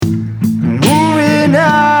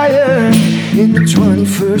in the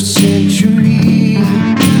 21st century.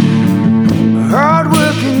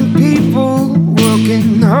 Hard-working people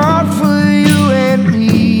working hard for you and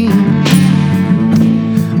me.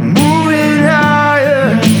 Moving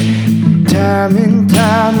higher, time and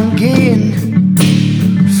time again.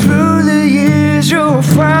 Through the years you'll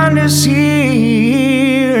find us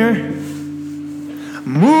here.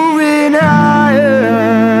 Moving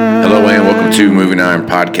higher. Hello and welcome to Moving Iron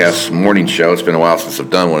Podcast Morning Show. It's been a while since I've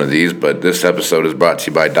done one of these, but this episode is brought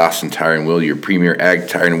to you by Dawson Tire and Wheel, your premier ag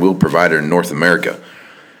tire and wheel provider in North America.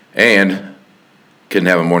 And couldn't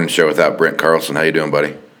have a morning show without Brent Carlson. How you doing,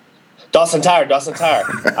 buddy? Dawson Tire.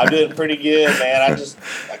 I'm doing pretty good, man.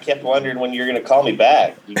 I kept wondering when you're going to call me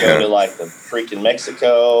back. You go to like the freaking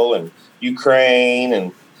Mexico and Ukraine,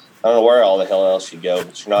 and I don't know where all the hell else you go,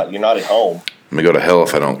 but you're not at home. I'm going to go to hell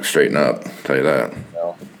if I don't straighten up, I'll tell you that.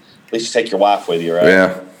 Well, at least you take your wife with you,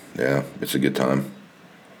 right? Yeah, it's a good time.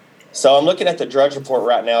 So I'm looking at the Drudge Report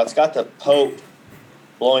right now. It's got the Pope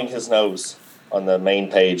blowing his nose on the main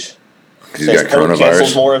page. He's got coronavirus.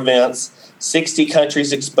 Cancels more events. 60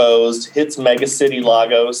 countries exposed. Hits megacity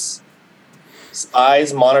Lagos.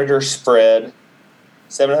 Spies monitor spread.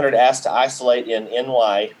 700 asked to isolate in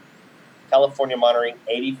NY. California monitoring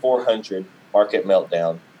 8,400. Market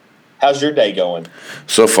meltdown. How's your day going?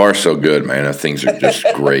 So far, so good, man. Things are just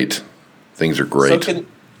great. Things are great.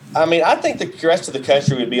 I think the rest of the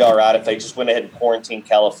country would be all right if they just went ahead and quarantined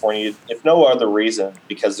California, if no other reason,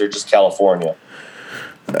 because they're just California.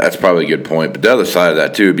 That's probably a good point. But the other side of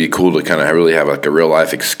that, too, would be cool to kind of really have like a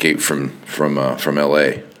real-life escape from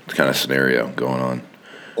L.A. kind of scenario going on.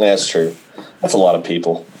 Yeah, that's true. That's a lot of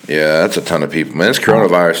people. Yeah, that's a ton of people. Man, this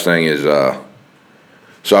coronavirus thing is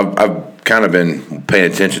so I've kind of been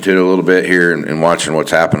paying attention to it a little bit here and watching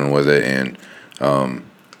what's happening with it. And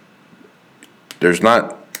there's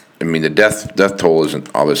not – I mean, the death toll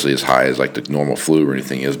isn't obviously as high as like the normal flu or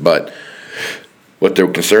anything is. But what they're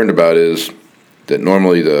concerned about is – that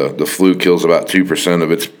normally the flu kills about 2%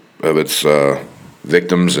 of its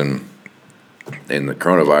victims, and the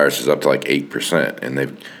coronavirus is up to like 8%.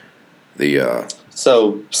 And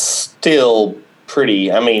so still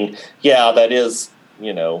pretty. I mean, yeah, that is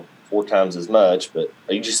 4 times as much. But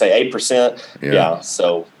you just say 8%. Yeah.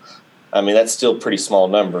 So I mean, that's still a pretty small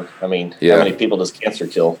number. I mean, How many people does cancer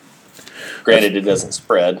kill? Granted, it doesn't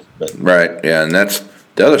spread, but right. Yeah, and that's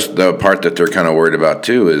the part that they're kind of worried about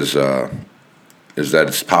too is that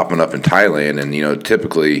it's popping up in Thailand, and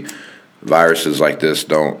typically viruses like this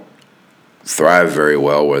don't thrive very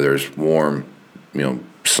well where there's warm,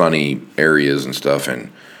 sunny areas and stuff.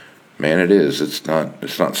 And man, it's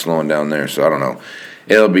not slowing down there. So I don't know.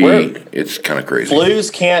 It's kind of crazy.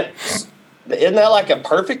 Flus isn't that like a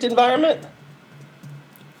perfect environment?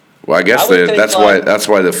 Well, I guess that's why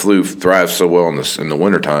the flu thrives so well in the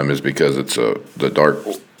wintertime, is because it's the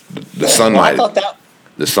sunlight. Well, I thought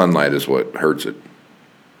the sunlight is what hurts it.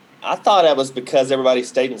 I thought that was because everybody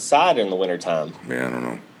stayed inside in the wintertime. Yeah, I don't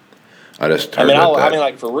know. I just heard that.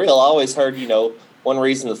 Like for real, I always heard, one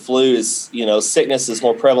reason the flu is, sickness is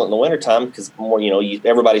more prevalent in the wintertime because more,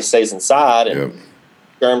 everybody stays inside and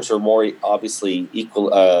germs are more obviously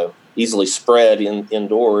easily spread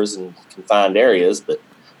indoors in confined areas. But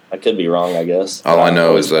I could be wrong, I guess. All I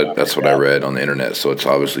know is that's what I read on the internet, so it's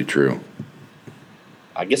obviously true.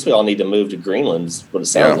 I guess we all need to move to Greenland, is what it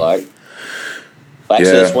sounds like.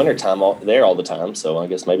 Actually, it's wintertime there all the time, so I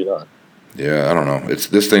guess maybe not. Yeah, I don't know.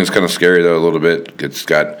 This thing's kind of scary, though, a little bit.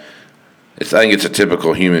 I think it's a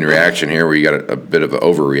typical human reaction here where you got a bit of an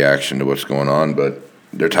overreaction to what's going on, but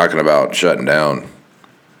they're talking about shutting down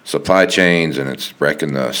supply chains, and it's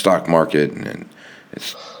wrecking the stock market, and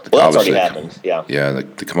it's that's already happened, yeah. Yeah,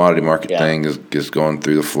 the commodity market thing is going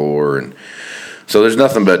through the floor, and so there's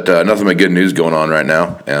nothing but good news going on right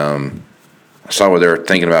now. I saw where they were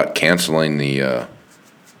thinking about canceling the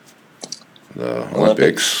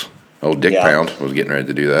Olympics. Old Dick Pound was getting ready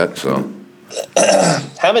to do that. So,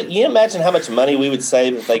 you imagine how much money we would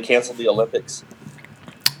save if they canceled the Olympics?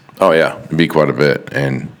 Oh yeah, it'd be quite a bit,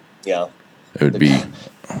 and it would be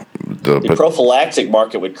the prophylactic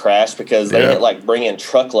market would crash because they bring in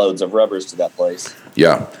truckloads of rubbers to that place.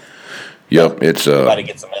 Yeah. Yep. It's everybody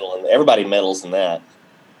gets a medal, and everybody medals in that.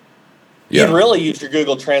 Yeah. You can really use your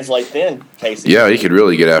Google Translate then, Casey. Yeah, you could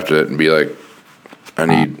really get after it and be like, I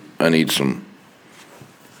need to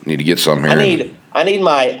get some here. I need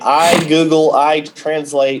my Google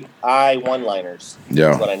Translate one-liners.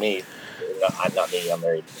 Yeah. That's what I need. Not me, I'm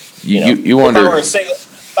married. You wonder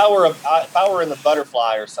if I were in the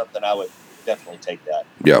butterfly or something, I would definitely take that.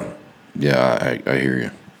 Yeah, I hear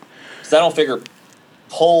you. Because I don't figure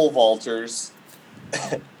pole vaulters,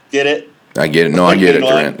 get it? I get it. No, I get it,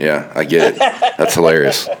 Durant. Yeah, I get it. That's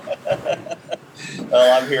hilarious.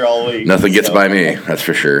 Well, I'm here all week. Nothing gets by me, that's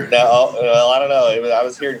for sure. No, well, I don't know. I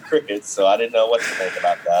was hearing crickets, so I didn't know what to think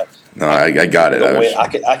about that. No, I got it.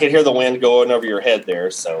 I could hear the wind going over your head there.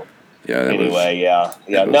 So yeah. Anyway, yeah.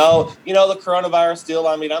 No, the coronavirus still.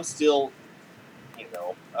 I mean, I'm still,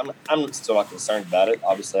 I'm still not concerned about it.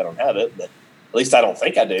 Obviously, I don't have it, but at least I don't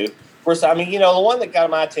think I do. Of course, I mean, the one that got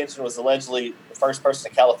my attention was allegedly the first person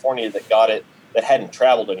in California that got it that hadn't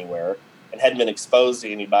traveled anywhere and hadn't been exposed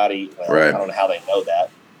to anybody. Well, right. I don't know how they know that,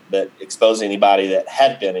 but exposed to anybody that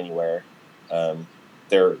had been anywhere.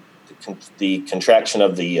 The contraction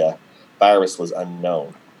of the virus was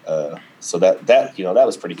unknown. So that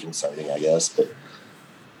was pretty concerning, I guess. But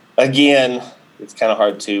again, it's kind of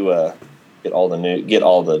hard to get all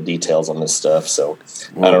the details on this stuff. So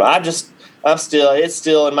I don't know. It's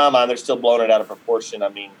still in my mind. They're still blowing it out of proportion. I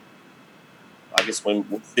mean, I guess we'll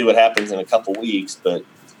see what happens in a couple weeks. But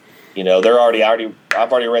I've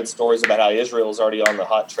already read stories about how Israel's already on the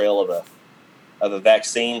hot trail of a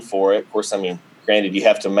vaccine for it. Of course, I mean, granted, you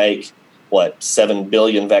have to make 7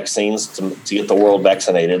 billion vaccines to get the world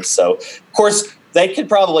vaccinated. So, of course, they could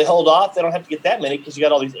probably hold off. They don't have to get that many because you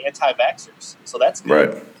got all these anti-vaxxers. So that's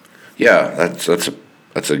good. Right. Yeah,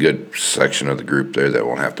 that's a good section of the group there that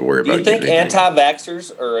won't have to worry about. Do you think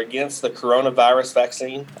anti-vaxxers are against the coronavirus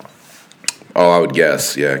vaccine? Oh, I would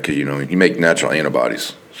guess, yeah, because you make natural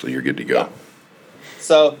antibodies, so you're good to go. Yeah.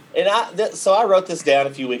 So, I wrote this down a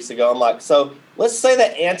few weeks ago. I'm like, so let's say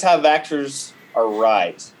that anti-vaxxers are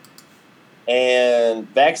right, and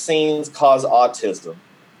vaccines cause autism,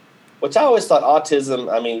 which I always thought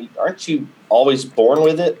autism. I mean, aren't you always born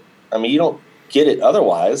with it? I mean, you don't get it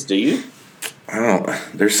otherwise, do you? I don't.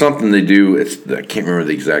 There's something to do. I can't remember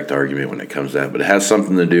the exact argument when it comes to that, but it has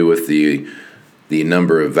something to do with the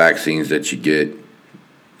number of vaccines that you get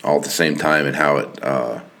all at the same time and how it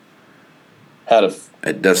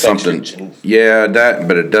does something. Yeah,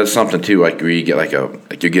 but it does something too. Like where you get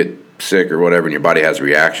you get sick or whatever, and your body has a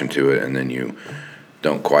reaction to it, and then you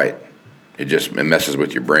don't quite. It messes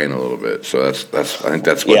with your brain a little bit. So I think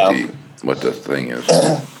that's what the thing is.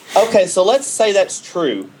 Okay, so let's say that's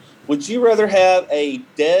true. Would you rather have a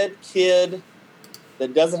dead kid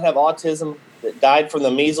that doesn't have autism that died from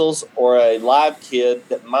the measles, or a live kid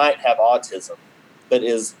that might have autism but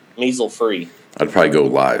is measles free? I'd probably go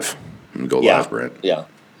live. Live, Brent. Yeah,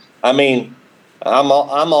 I mean, I'm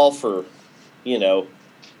all for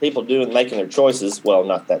people making their choices. Well,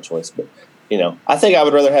 not that choice, but I think I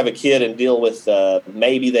would rather have a kid and deal with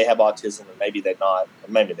maybe they have autism and maybe they not, or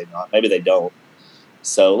maybe they not, maybe they don't.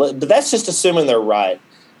 So, but that's just assuming they're right.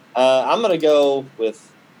 I'm going to go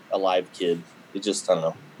with a live kid. It just, I don't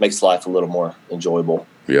know, makes life a little more enjoyable.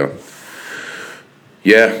 Yeah.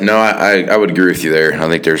 Yeah, no, I would agree with you there. I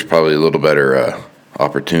think there's probably a little better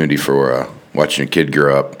opportunity for watching a kid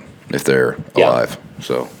grow up if they're alive.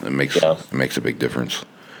 So it makes a big difference.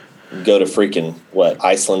 Go to freaking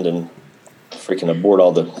Iceland and freaking abort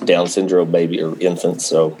all the Down syndrome baby or infants.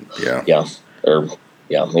 So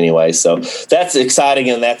anyway, so that's exciting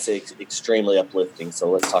and that's extremely uplifting.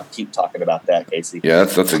 So let's keep talking about that, Casey. Yeah,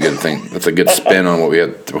 that's a good thing. That's a good spin on what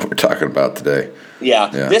we're talking about today. Yeah,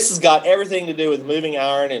 this has got everything to do with moving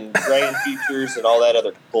iron and grain futures and all that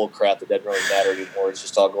other bull crap that doesn't really matter anymore. It's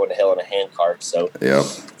just all going to hell in a handcart. So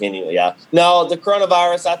anyway, no, the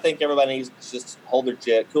coronavirus. I think everybody needs to just cool their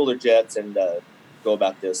jets, and go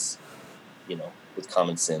about this, with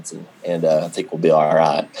common sense, and I think we'll be all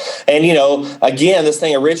right. And again, this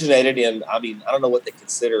thing originated in. I mean, I don't know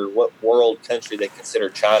what world country they consider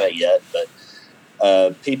China yet,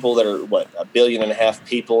 but people that are 1.5 billion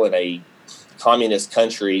people in a communist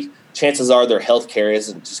country, chances are their healthcare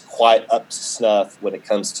isn't just quite up to snuff when it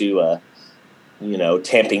comes to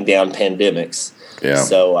tamping down pandemics. Yeah.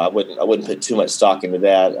 So I wouldn't put too much stock into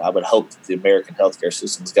that. I would hope that the American healthcare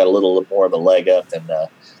system's got a little more of a leg up than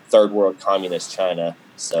third world communist China.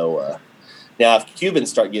 So now if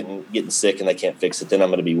Cubans start getting sick and they can't fix it, then I'm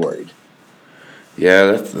going to be worried.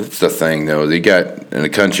 Yeah, that's the thing though. They got in a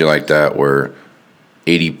country like that where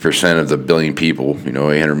 80% of the billion people,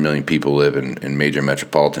 800 million people live in major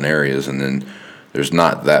metropolitan areas, and then there's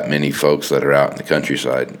not that many folks that are out in the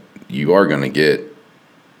countryside. You are going to get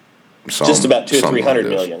just about 200 or 300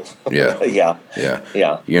 million. Yeah. Yeah.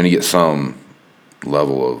 You're going to get some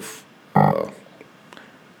level of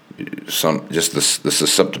the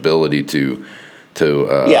susceptibility to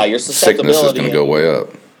your susceptibility sickness is going to go way up.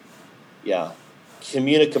 Yeah.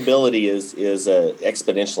 Communicability is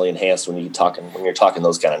exponentially enhanced when you're talking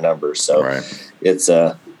those kind of numbers. So it's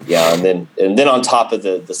and then on top of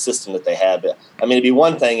the system that they have, I mean, it'd be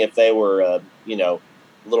one thing if they were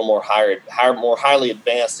little more more highly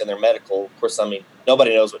advanced in their medical. Of course, I mean,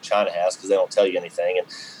 nobody knows what China has because they don't tell you anything. And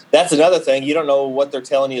that's another thing. You don't know what they're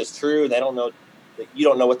telling you is true. They don't know. You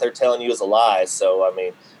don't know what they're telling you is a lie. So, I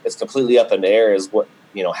mean, it's completely up in the air as what,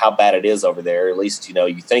 how bad it is over there. At least,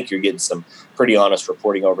 you think you're getting some pretty honest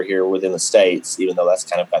reporting over here within the States, even though that's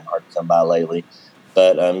kind of gotten hard to come by lately.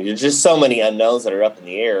 But there's just so many unknowns that are up in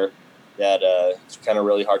the air that it's kind of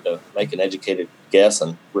really hard to make an educated guess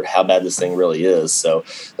on how bad this thing really is. So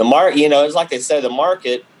the market, it's like they say, the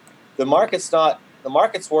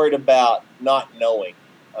market's worried about not knowing.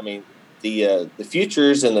 I mean, the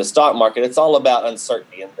futures and the stock market, it's all about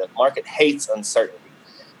uncertainty, and the market hates uncertainty.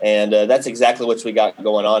 And that's exactly what we got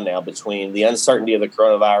going on now between the uncertainty of the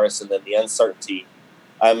coronavirus and then the uncertainty,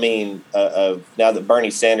 of now that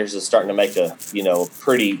Bernie Sanders is starting to make a,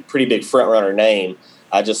 pretty big front runner name.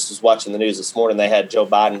 I just was watching the news this morning. They had Joe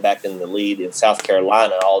Biden back in the lead in South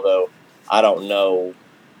Carolina, although I don't know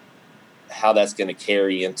how that's going to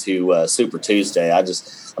carry into Super Tuesday.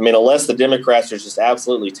 Unless the Democrats are just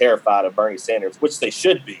absolutely terrified of Bernie Sanders, which they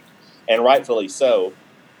should be, and rightfully so,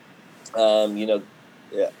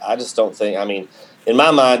 I just don't think. In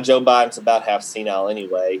my mind, Joe Biden's about half senile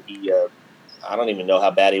anyway. I don't even know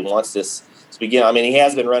how bad he wants this to begin. He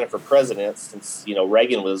has been running for president since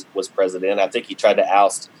Reagan was president. I think he tried to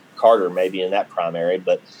oust Carter maybe in that primary,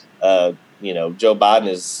 but Joe Biden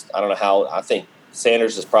is. I don't know how. I think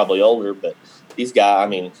Sanders is probably older, but these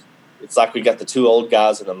guys. It's like we got the two old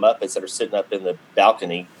guys in the Muppets that are sitting up in the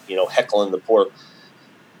balcony, heckling the poor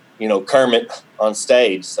Kermit on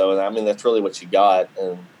stage. So, that's really what you got.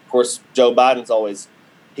 And, of course, Joe Biden's always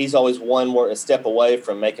a step away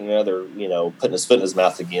from making another, putting his foot in his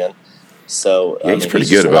mouth again. So, yeah, he's pretty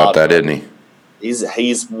good about that, isn't he?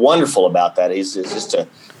 He's wonderful about that. He's just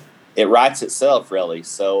it writes itself, really.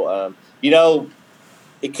 So,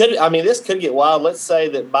 it could, this could get wild. Let's say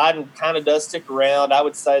that Biden kind of does stick around. I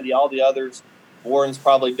would say all the others, Warren's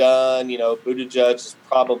probably done, Buttigieg is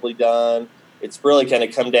probably done. It's really going to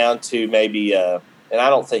come down to maybe, and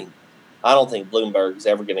I don't think Bloomberg's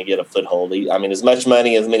ever going to get a foothold. As much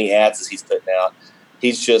money, as many ads as he's putting out,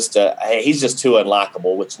 he's just too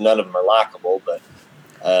unlikable. Which none of them are likable, but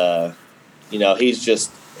he's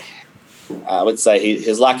just. I would say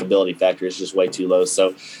his likability factor is just way too low.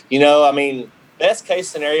 So, best case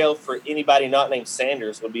scenario for anybody not named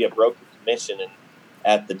Sanders would be a broken convention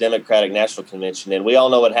at the Democratic National Convention, and we all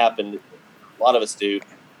know what happened. A lot of us do.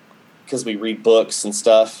 Because we read books and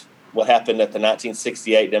stuff, what happened at the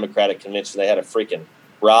 1968 Democratic Convention, they had a freaking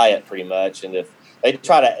riot pretty much. And if they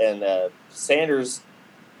try to, and Sanders,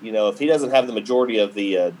 if he doesn't have the majority of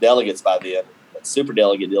the delegates by then, that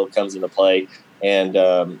superdelegate deal comes into play. And,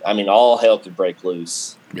 all hell could break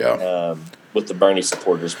loose with the Bernie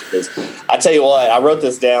supporters. Because I tell you what, I wrote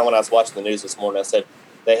this down when I was watching the news this morning. I said,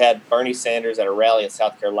 they had Bernie Sanders at a rally in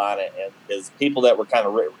South Carolina, and his people that were kind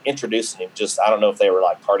of introducing him, I don't know if they were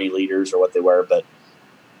like party leaders or what they were, but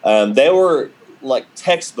they were like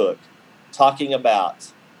textbook talking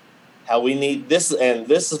about how we need this, and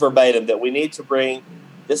this is verbatim, that we need to bring,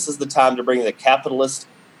 this is the time to bring the capitalist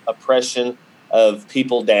oppression of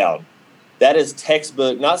people down. That is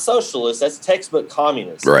textbook, not socialist, that's textbook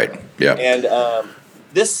communist. Right, yeah. And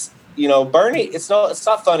Bernie, it's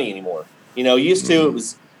not funny anymore. Used to it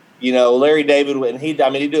was, Larry David, and he'd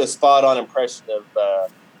do a spot on impression of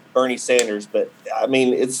Bernie Sanders, but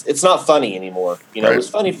it's not funny anymore. Right. It was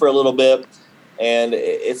funny for a little bit, and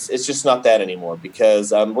it's just not that anymore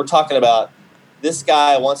because we're talking about this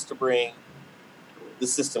guy wants to bring the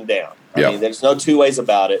system down. There's no two ways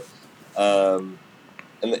about it, and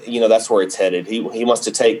that's where it's headed. He wants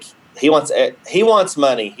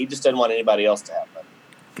money. He just doesn't want anybody else to have money.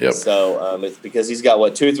 Yep. So it's because he's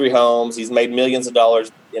got 2 or 3 homes. He's made millions of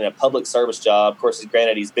dollars in a public service job. Of course,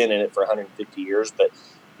 granted, he's been in it for 150 years, but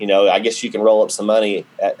I guess you can roll up some money.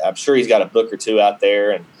 I'm sure he's got a book or two out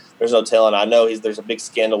there, and there's no telling. I know there's a big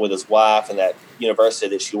scandal with his wife and that university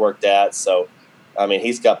that she worked at. So,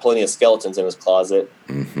 he's got plenty of skeletons in his closet.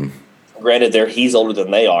 Mm-hmm. Granted, he's older than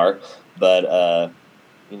they are, but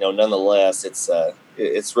nonetheless, it's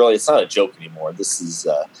not a joke anymore. This is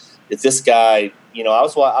if this guy. I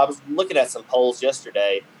was looking at some polls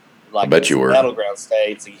yesterday, like I bet you were. Battleground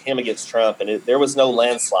states, him against Trump, and there was no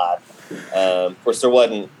landslide. Of course, there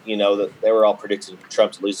wasn't. They were all predicting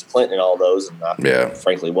Trump to lose to Clinton and all those, and I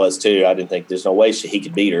frankly was too. I didn't think there's no way he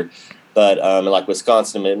could beat her. But like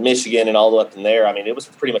Wisconsin and Michigan and all the way up in there, it was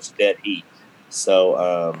pretty much a dead heat.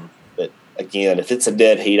 So, but again, if it's a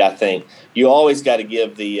dead heat, I think you always got to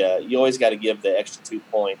give the extra 2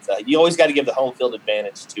 points. You always got to give the home field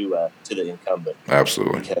advantage to the incumbent.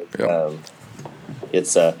 Absolutely. Because,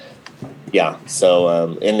 it's Yeah.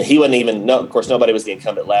 So, and he wasn't even. No, of course, nobody was the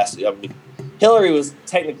incumbent last. I mean, Hillary was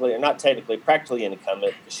technically, or not technically, practically an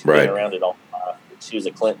incumbent because she'd Right. been around it all. She was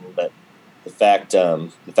a Clinton, but the fact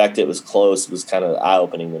it was close was kind of eye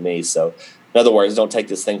opening to me. So, in other words, don't take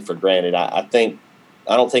this thing for granted. I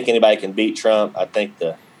don't think anybody can beat Trump. I think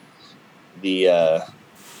the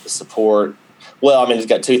support. Well, I mean, he's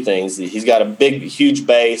got two things. He's got a big, huge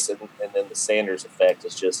base, and then the Sanders effect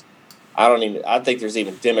is just. I think there's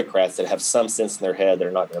even Democrats that have some sense in their head that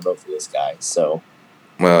are not going to vote for this guy. So.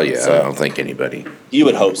 Well, yeah, I don't think anybody. You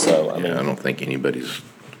would hope so. I don't think anybody's.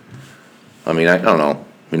 I mean, I don't know.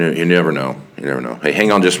 You never know. You never know. Hey,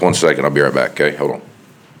 hang on just 1 second. I'll be right back, okay? Hold on.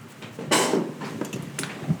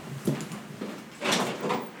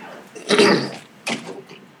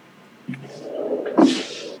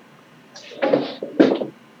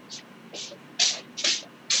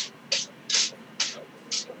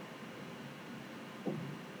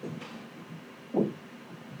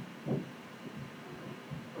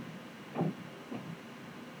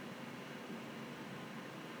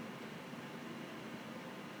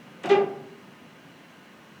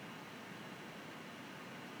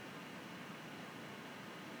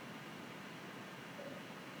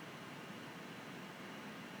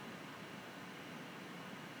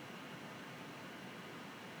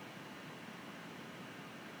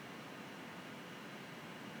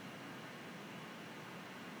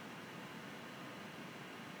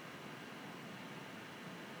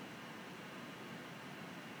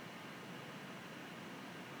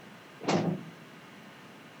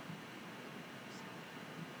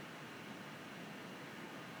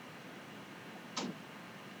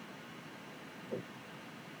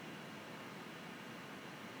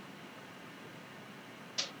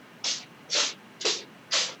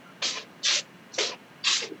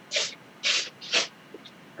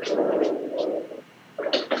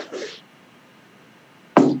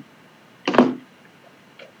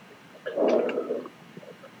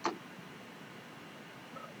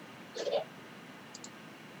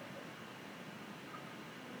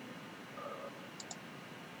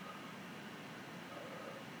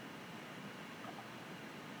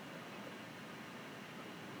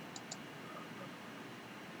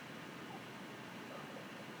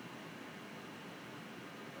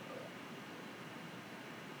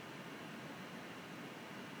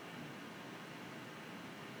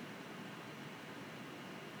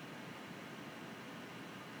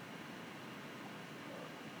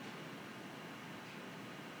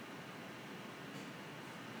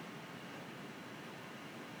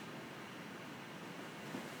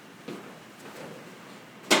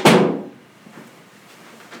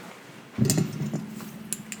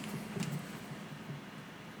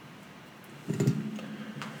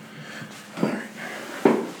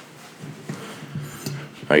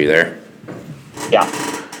 Are you there? Yeah.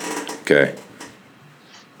 Okay.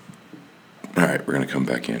 All right, we're going to come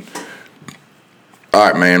back in. All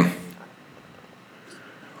right, man.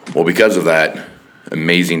 Well, because of that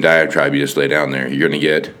amazing diatribe you just laid down there, you're going to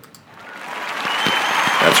get,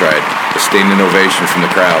 that's right, a standing ovation from the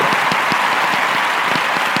crowd.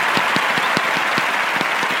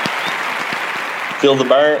 Feel the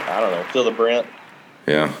burn? I don't know. Feel the Brent?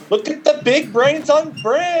 Yeah. Look at the big brains on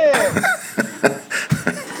Brent!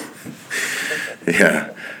 Yeah.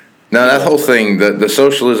 Now, that whole thing, the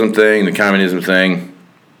socialism thing, the communism thing,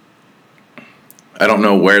 I don't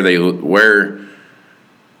know where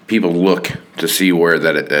people look to see where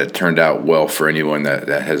that it turned out well for anyone that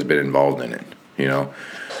has been involved in it, you know?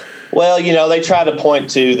 Well, they try to point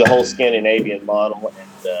to the whole Scandinavian model,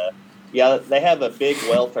 and they have a big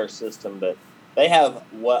welfare system, but they have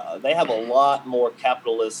a lot more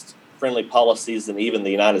capitalist-friendly policies than even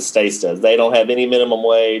the United States does. They don't have any minimum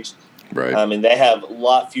wage. Right. I mean, they have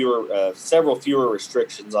several fewer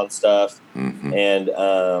restrictions on stuff, mm-hmm.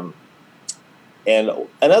 And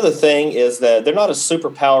another thing is that they're not a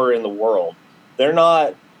superpower in the world. They're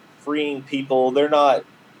not freeing people. They're not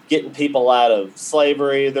getting people out of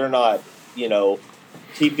slavery. They're not,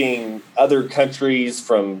 keeping other countries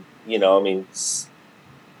from,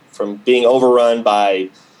 from being overrun by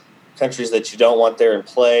countries that you don't want there in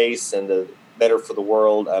place and better for the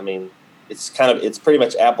world. I mean, it's pretty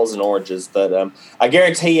much apples and oranges. But I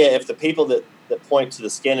guarantee you, if the people that point to the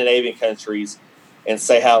Scandinavian countries and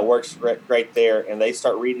say how it works great there, and they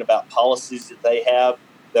start reading about policies that they have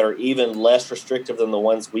that are even less restrictive than the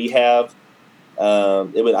ones we have,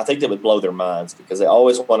 I think that would blow their minds, because they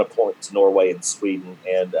always want to point to Norway and Sweden,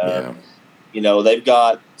 and they've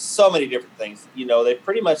got so many different things. They've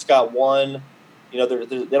pretty much got one. They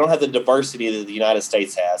don't have the diversity that the United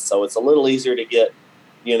States has, so it's a little easier to get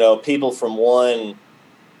people from one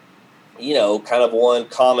kind of one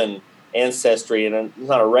common ancestry, and it's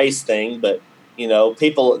not a race thing, but,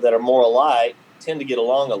 people that are more alike tend to get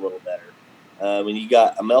along a little better. When you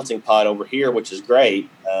got a melting pot over here, which is great,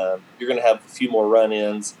 you're going to have a few more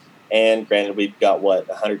run-ins. And granted, we've got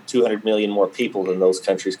 200 million more people than those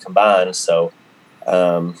countries combined. So,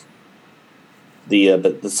 but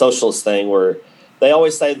the socialist thing, where they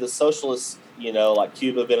always say the socialists, like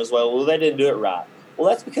Cuba, Venezuela, well, they didn't do it right. Well,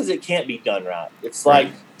 that's because it can't be done right. It's like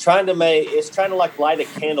trying to light a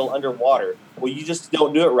candle underwater. Well, you just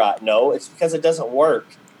don't do it right. No, it's because it doesn't work.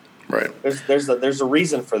 Right. There's a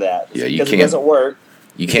reason for that. It's because it doesn't work.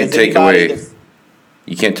 You can't take away.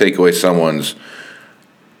 You can't take away someone's,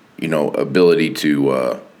 ability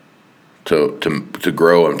to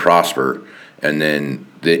grow and prosper, and then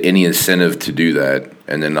any incentive to do that,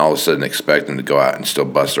 and then all of a sudden expect them to go out and still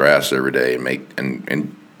bust their ass every day and make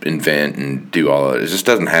and invent and do all of it. It just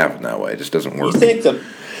doesn't happen that way. It just doesn't work.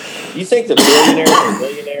 You think the billionaires and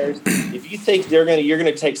millionaires, if you think you're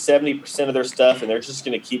gonna take 70% of their stuff and they're just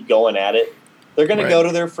gonna keep going at it, they're gonna go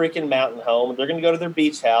to their freaking mountain home, they're gonna go to their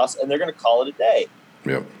beach house, and they're gonna call it a day.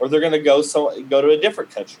 Yep. Or they're gonna go to a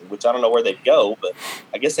different country, which I don't know where they'd go, but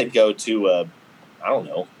I guess they'd go to I don't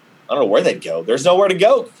know where they'd go. There's nowhere to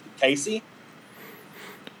go, Casey.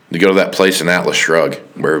 You go to that place in Atlas Shrugged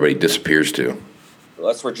where everybody disappears to. Well,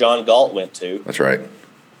 that's where John Galt went to. That's right.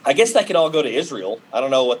 I guess they could all go to Israel. I don't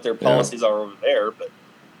know what their policies are over there, but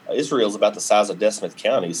Israel's about the size of DeSmith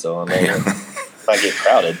County, so it might get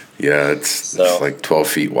crowded. Yeah, it's like 12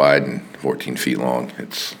 feet wide and 14 feet long.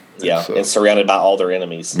 It's and surrounded by all their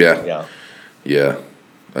enemies. Yeah. You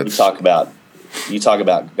talk about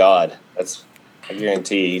God. I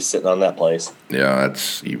guarantee he's sitting on that place. Yeah,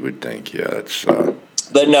 you would think. Yeah, that's.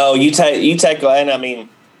 But no, you take, and I mean,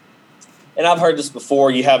 and I've heard this before.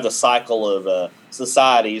 You have the cycle of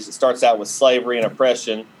societies. It starts out with slavery and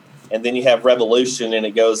oppression, and then you have revolution, and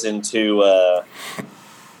it goes into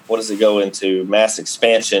what does it go into? Mass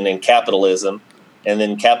expansion and capitalism, and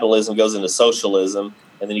then capitalism goes into socialism,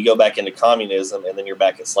 and then you go back into communism, and then you're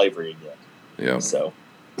back in slavery again. Yeah. So,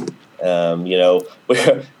 I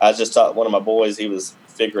was just talking one of my boys. He was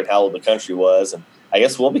figuring how old the country was, and I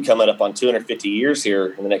guess we'll be coming up on 250 years here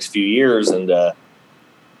in the next few years, and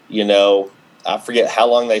I forget how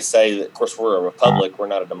long they say that. Of course, we're a republic; we're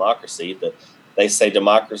not a democracy, but they say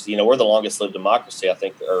democracy. We're the longest-lived democracy, I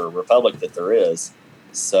think, or republic that there is.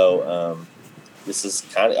 So this is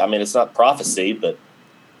kind of. I mean, it's not prophecy, but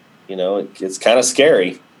it's kind of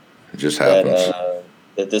scary. It just happens.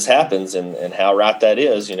 That this happens, and how right that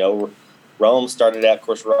is. Rome started out. Of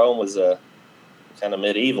course, Rome was kind of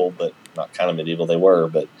medieval, but not kind of medieval. They were,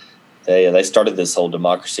 but they started this whole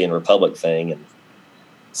democracy and republic thing, and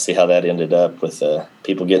see how that ended up with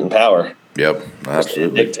people getting power. Yep,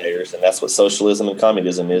 absolutely. Dictators, and that's what socialism and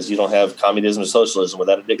communism is. You don't have communism or socialism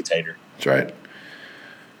without a dictator. That's right.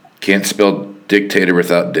 Can't spell dictator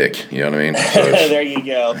without dick. You know what I mean? So there you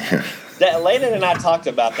go. Landon and I talked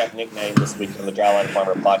about that nickname this week on the Dryland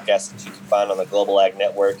Farmer podcast that you can find on the Global Ag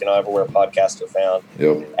Network and everywhere podcasts are found.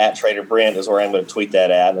 Yep. At Trader Brent is where I'm going to tweet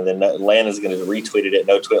that at, and then Landon's going to retweet it at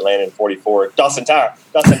No Twit Landon 44. Dawson Tire.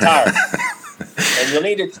 And you'll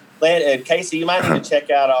need to, and Casey, you might need to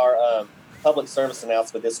check out our public service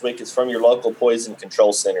announcement this week. It's from your local poison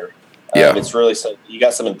control center. It's really you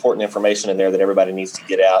got some important information in there that everybody needs to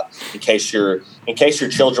get out in case your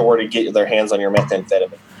children were to get their hands on your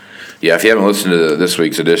methamphetamine. Yeah, if you haven't listened to this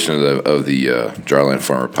week's edition of the Dryland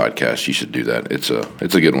Farmer podcast, you should do that. It's a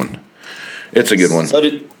good one. It's a good one.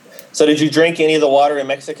 So did you drink any of the water in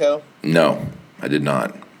Mexico? No, I did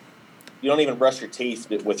not. You don't even brush your teeth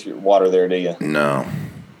with your water there, do you? No,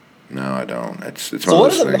 I don't. It's so one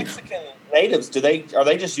of those what do the things. Mexican natives? Are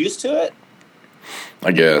they just used to it?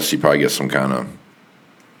 I guess you probably get some kind of.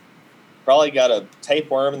 Probably got a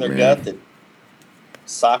tapeworm in their gut that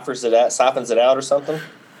siphons it out or something.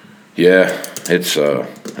 Yeah, it's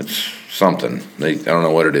something. I don't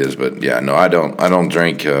know what it is, but yeah, no, I don't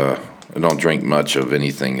drink. I don't drink much of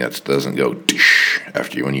anything that doesn't go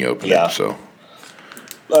after you when you open it. So.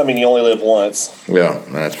 I mean, you only live once. Yeah,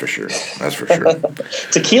 that's for sure.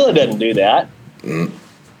 Tequila doesn't do that.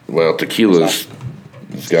 Well, tequila's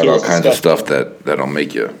got all kinds of stuff that'll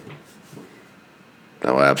make you.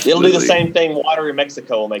 That'll absolutely. It'll do the same thing water in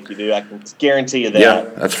Mexico will make you do. I can guarantee you that. Yeah,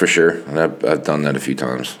 that's for sure. And I've done that a few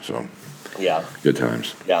times. So. Yeah. Good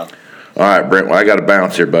times. Yeah. All right, Brent. Well, I got to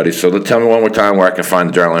bounce here, buddy. So tell me one more time where I can find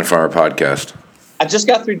the Dryland Farmer podcast. I just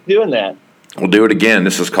got through doing that. We'll do it again.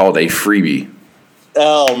 This is called a freebie.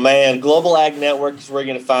 Oh man, Global Ag Network is where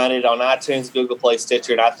you're going to find it on iTunes, Google Play,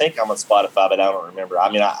 Stitcher, and I think I'm on Spotify, but I don't remember. I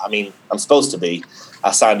mean, I'm supposed to be.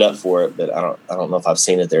 I signed up for it, but I don't know if I've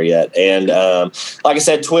seen it there yet. And like I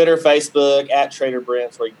said, Twitter, Facebook, at Trader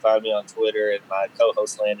Brent's where you can find me on Twitter, and my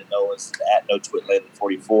co-host Landon Nolan's at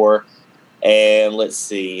NoTwitLandon44. And let's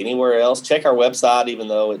see, anywhere else? Check our website, even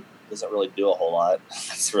though it doesn't really do a whole lot.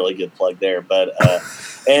 That's a really good plug there. But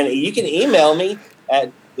and you can email me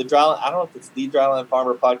at I don't know if it's the Dryland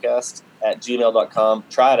Farmer Podcast at gmail.com.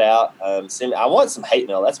 Try it out. I want some hate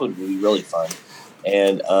mail. That's what would be really fun.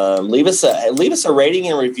 And leave us a rating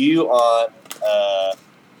and review on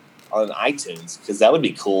iTunes, because that would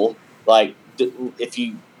be cool. Like, if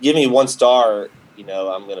you give me 1 star, I'm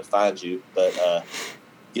going to find you. But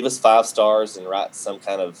give us 5 stars and write some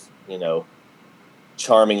kind of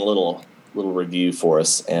charming little review for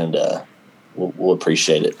us, and we'll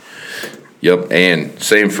appreciate it. Yep, and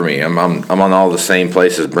same for me. I'm on all the same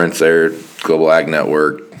places. Brent's there, Global Ag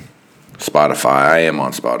Network, Spotify. I am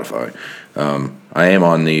on Spotify. I am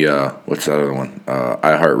on the what's that other one?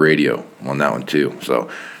 iHeartRadio. I'm on that one too. So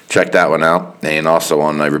check that one out, and also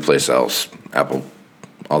on every place else. Apple,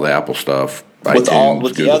 all the Apple stuff. With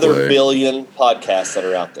iTunes, the other billion podcasts that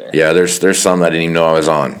are out there. Yeah, there's some that I didn't even know I was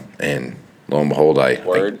on, and lo and behold,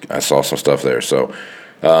 I saw some stuff there. So.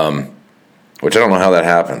 Which I don't know how that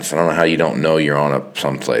happens. I don't know how you don't know you're on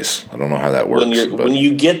someplace. I don't know how that works. When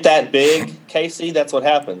you get that big, Casey, that's what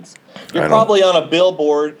happens. You're probably on a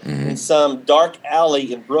billboard in some dark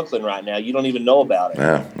alley in Brooklyn right now. You don't even know about it.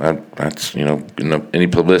 Yeah, that's any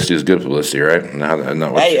publicity is good publicity, right?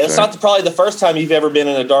 Hey, it's not probably the first time you've ever been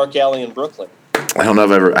in a dark alley in Brooklyn. I don't know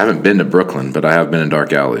I haven't been to Brooklyn, but I have been in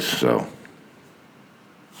dark alleys. So.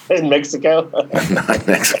 In Mexico? Not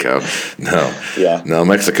Mexico. No. Yeah. No,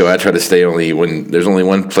 Mexico. I try to stay there's only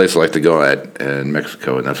one place I like to go at in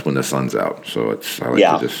Mexico, and that's when the sun's out. So I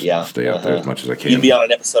like to just stay out there as much as I can. You'd be on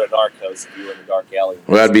an episode of Narcos if you were in the dark alley.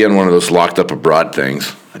 Well, I'd be on one of those locked up abroad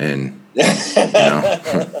things, and Hey,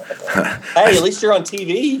 at least you're on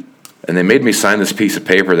TV. And they made me sign this piece of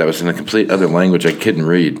paper that was in a complete other language I couldn't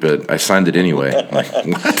read, but I signed it anyway. Like,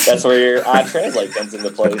 what? That's where your iTranslate comes into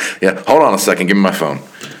place. Yeah, hold on a second. Give me my phone.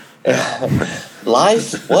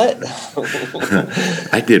 Life? What?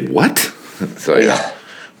 I did what? So, yeah.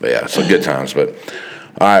 But, yeah, so good times. But,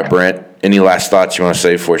 all right, Brent, any last thoughts you want to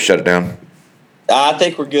say before we shut it down? I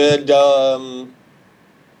think we're good. No,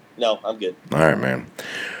 I'm good. All right, man.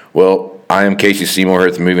 Well, I am Casey Seymour here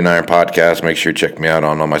at the Moving Iron Podcast. Make sure you check me out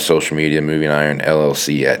on all my social media, Moving Iron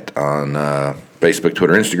LLC on Facebook,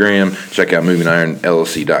 Twitter, Instagram. Check out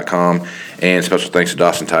movingironllc.com. And special thanks to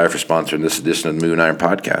Dawson Tire for sponsoring this edition of the Moving Iron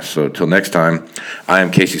Podcast. So until next time, I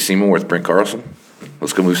am Casey Seymour with Brent Carlson.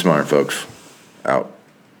 Let's go move some iron, folks. Out.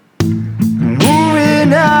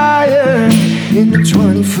 Moving iron in the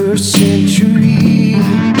 21st century.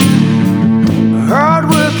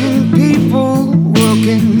 Hard-working people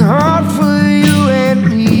working hard for you and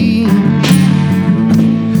me.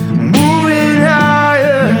 Moving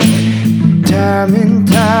iron, time and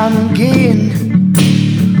time again.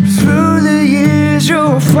 Through the years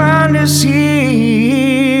you'll find us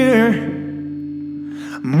here.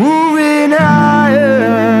 Moving iron.